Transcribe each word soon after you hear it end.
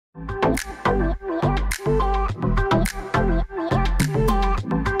Hey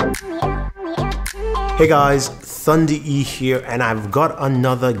guys, Thunder E here, and I've got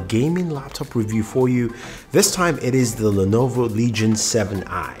another gaming laptop review for you. This time it is the Lenovo Legion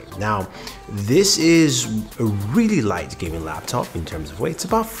 7i. Now, this is a really light gaming laptop in terms of weight. It's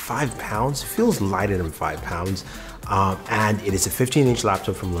about 5 pounds, feels lighter than 5 pounds. And it is a 15-inch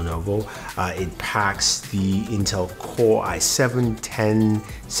laptop from Lenovo. It packs the Intel Core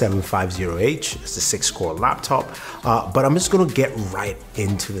i7-10750H. It's a 6-core laptop, but I'm just gonna get right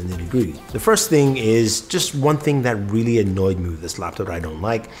into the nitty-gritty. The first thing is just one thing that really annoyed me with this laptop that I don't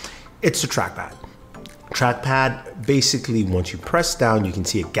like. It's the trackpad. Trackpad, basically once you press down, you can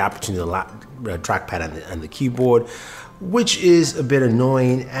see a gap between the trackpad and the keyboard, which is a bit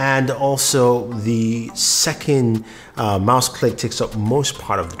annoying. And also the second mouse click takes up most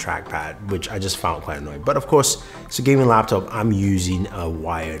part of the trackpad, which I just found quite annoying. But of course, it's a gaming laptop. I'm using a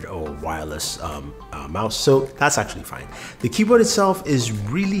wired or wireless mouse, so that's actually fine. The keyboard itself is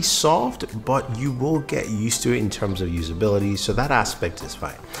really soft, but you will get used to it in terms of usability, so that aspect is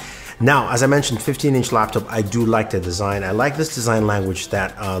fine. Now, as I mentioned, 15-inch laptop, I do like the design. I like this design language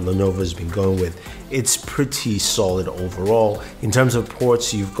that Lenovo has been going with. It's pretty solid overall. In terms of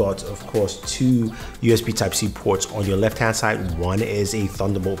ports, you've got, of course, 2 USB Type-C ports on your left-hand side. One is a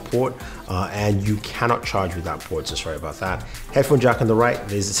Thunderbolt port, and you cannot charge with that port, so sorry about that. Headphone jack on the right.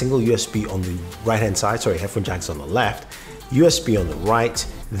 There's a single USB on the right-hand side. Sorry, headphone jack's on the left. USB on the right.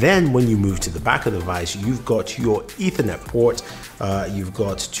 Then when you move to the back of the device, you've got your Ethernet port, you've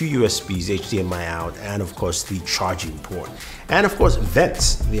got 2 USBs, HDMI out, and of course the charging port. And of course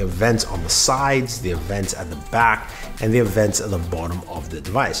vents. There are vents on the sides, there are vents at the back, and there are vents at the bottom of the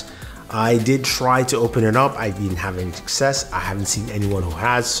device. I did try to open it up. I didn't have any success. I haven't seen anyone who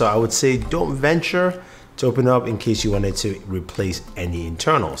has, so I would say don't venture to open up in case you wanted to replace any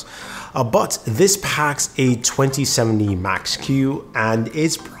internals. But this packs a 2070 Max-Q and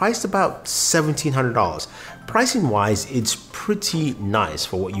it's priced about $1,700. Pricing wise, it's pretty nice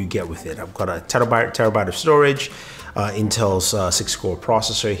for what you get with it. I've got a terabyte of storage, Intel's 6-core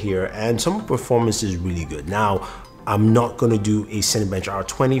processor here, and some performance is really good. Now, I'm not going to do a Cinebench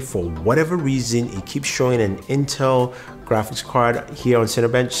R20 for whatever reason. It keeps showing an Intel graphics card here on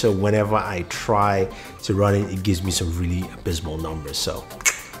Cinebench, so whenever I try to run it, it gives me some really abysmal numbers. So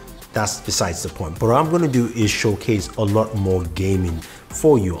that's besides the point. But what I'm going to do is showcase a lot more gaming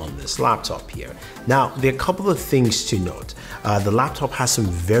for you on this laptop here. Now, there are a couple of things to note. The laptop has some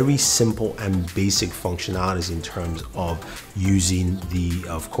very simple and basic functionalities in terms of using the,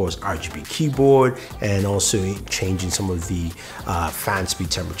 of course, RGB keyboard and also changing some of the fan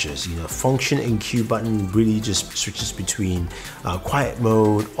speed temperatures. You know, function and Q button really just switches between quiet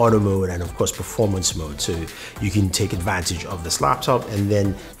mode, auto mode, and of course performance mode. So you can take advantage of this laptop, and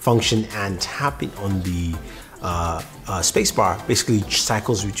then function and tapping on the spacebar basically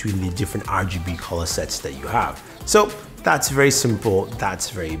cycles between the different RGB color sets that you have. So that's very simple, that's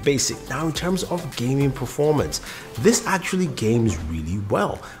very basic. Now, in terms of gaming performance, this actually games really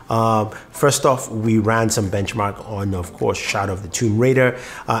well. First off, we ran some benchmark on, of course, Shadow of the Tomb Raider,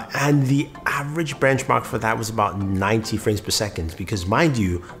 and the average benchmark for that was about 90 frames per second, because mind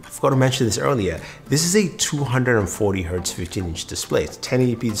you, I forgot to mention this earlier, this is a 240 Hz 15-inch display. It's a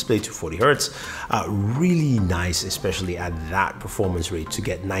 1080p display, 240 Hz. Really nice, especially at that performance rate, to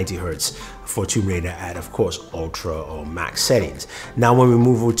get 90 Hz for Tomb Raider at, of course, ultra or max settings. Now, when we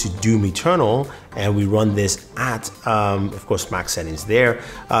move over to Doom Eternal and we run this at, of course, max settings there,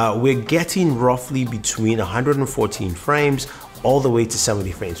 we're getting roughly between 114 frames all the way to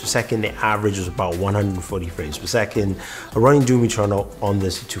 70 frames per second. The average was about 140 frames per second, running Doom Eternal on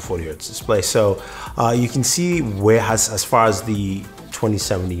this 240 Hz display. So you can see where as far as the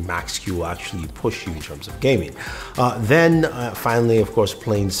 2070 Max-Q will actually push you in terms of gaming. Then finally, of course,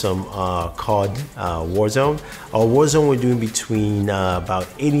 playing some COD Warzone. Warzone we're doing between about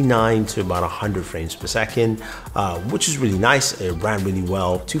 89 to about 100 frames per second, which is really nice. It ran really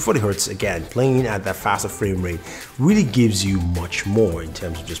well. 240 Hz, again, playing at that faster frame rate really gives you much more in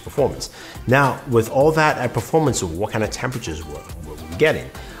terms of just performance. Now, with all that at performance, what kind of temperatures were we getting?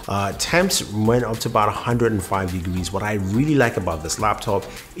 Temps went up to about 105 degrees. What I really like about this laptop,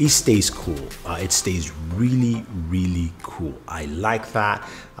 it stays cool. It stays really, really cool. I like that.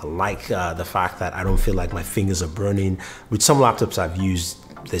 I like the fact that I don't feel like my fingers are burning. With some laptops I've used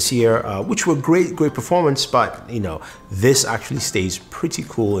this year, which were great performance, but you know, this actually stays pretty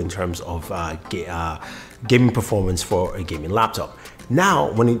cool in terms of gaming performance for a gaming laptop.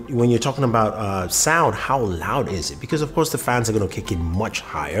 Now, when you're talking about sound, how loud is it? Because of course the fans are going to kick in much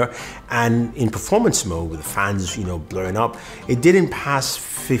higher, and in performance mode with the fans, blowing up, it didn't pass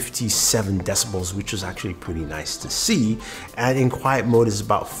 57 decibels, which was actually pretty nice to see. And in quiet mode is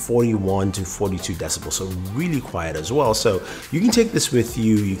about 41 to 42 decibels, so really quiet as well. So you can take this with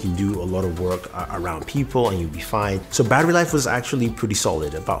you. You can do a lot of work around people, and you'll be fine. So battery life was actually pretty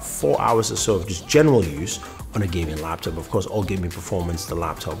solid, about 4 hours or so of just general use on a gaming laptop. Of course, all gaming performance, the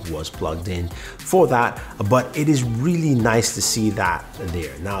laptop was plugged in for that, but it is really nice to see that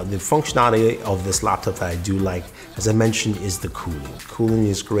there. Now, the functionality of this laptop that I do like, as I mentioned, is the cooling. Cooling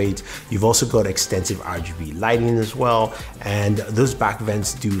is great. You've also got extensive RGB lighting as well, and those back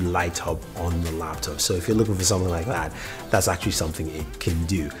vents do light up on the laptop. So if you're looking for something like that, that's actually something it can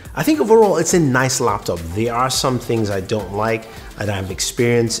do. I think overall, it's a nice laptop. There are some things I don't like that I've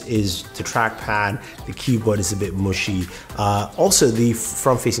experienced is the trackpad, the keyboard is a bit mushy. Also the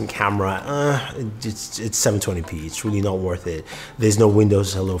front-facing camera, it's 720p. It's really not worth it. There's no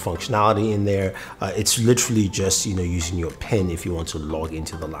Windows Hello functionality in there. It's literally just using your pen if you want to log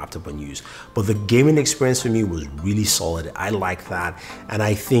into the laptop and use. But the gaming experience for me was really solid. I like that, and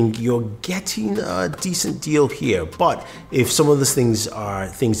I think you're getting a decent deal here. But if some of those things are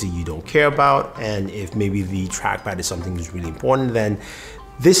things that you don't care about, and if maybe the trackpad is something that's really important, then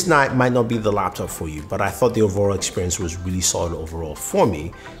this might not be the laptop for you. But I thought the overall experience was really solid overall for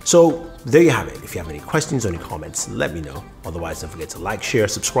me. So there you have it. If you have any questions or any comments, let me know. Otherwise, don't forget to like, share,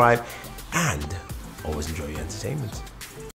 subscribe, and always enjoy your entertainment.